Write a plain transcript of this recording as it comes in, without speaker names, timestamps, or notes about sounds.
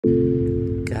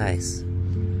Guys,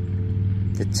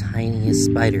 the tiniest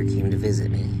spider came to visit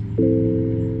me.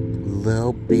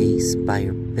 Little bitty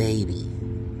spider baby.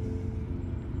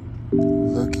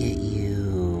 Look at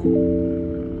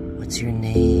you. What's your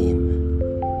name?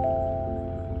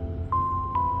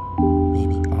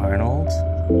 Maybe Arnold?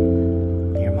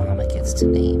 Your mama gets to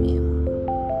name you.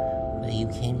 But you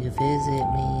came to visit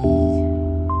me.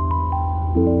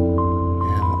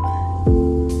 Now,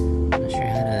 I'm not sure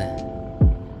how to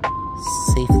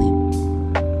safely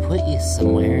put you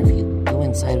somewhere. If you go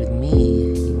inside with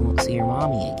me, you won't see your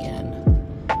mommy again.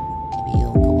 Maybe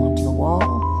you'll go onto the wall?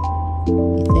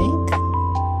 You think?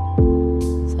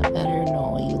 Is that better?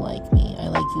 No, you like me. I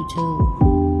like you too.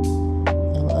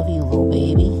 I love you, little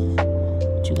baby.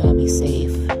 But you gotta be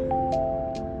safe.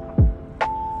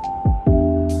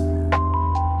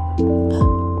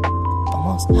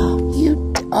 Almost.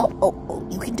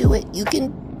 You can do it. You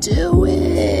can do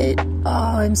it. Oh,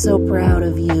 I'm so proud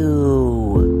of you.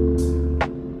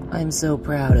 I'm so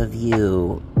proud of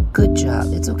you. Good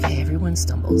job. It's okay. Everyone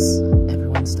stumbles.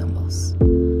 Everyone stumbles.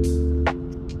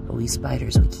 But we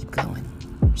spiders, we keep going.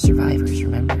 We're survivors,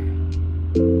 remember?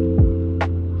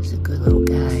 He's a good little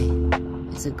guy.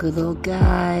 He's a good little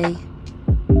guy.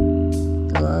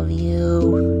 I love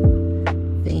you.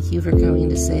 Thank you for coming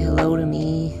to say hello to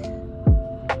me.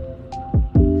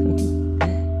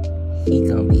 He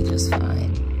gonna be just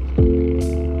fine.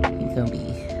 He gonna be...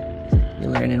 You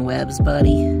learning webs,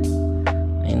 buddy?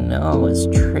 I know, it's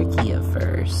tricky at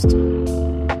first.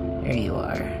 There you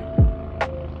are.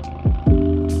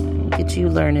 Look at you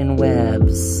learning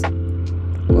webs.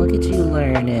 Look at you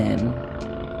learning.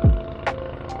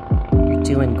 You're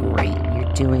doing great.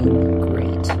 You're doing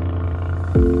great.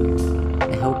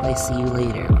 I hope I see you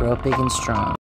later. Grow up big and strong.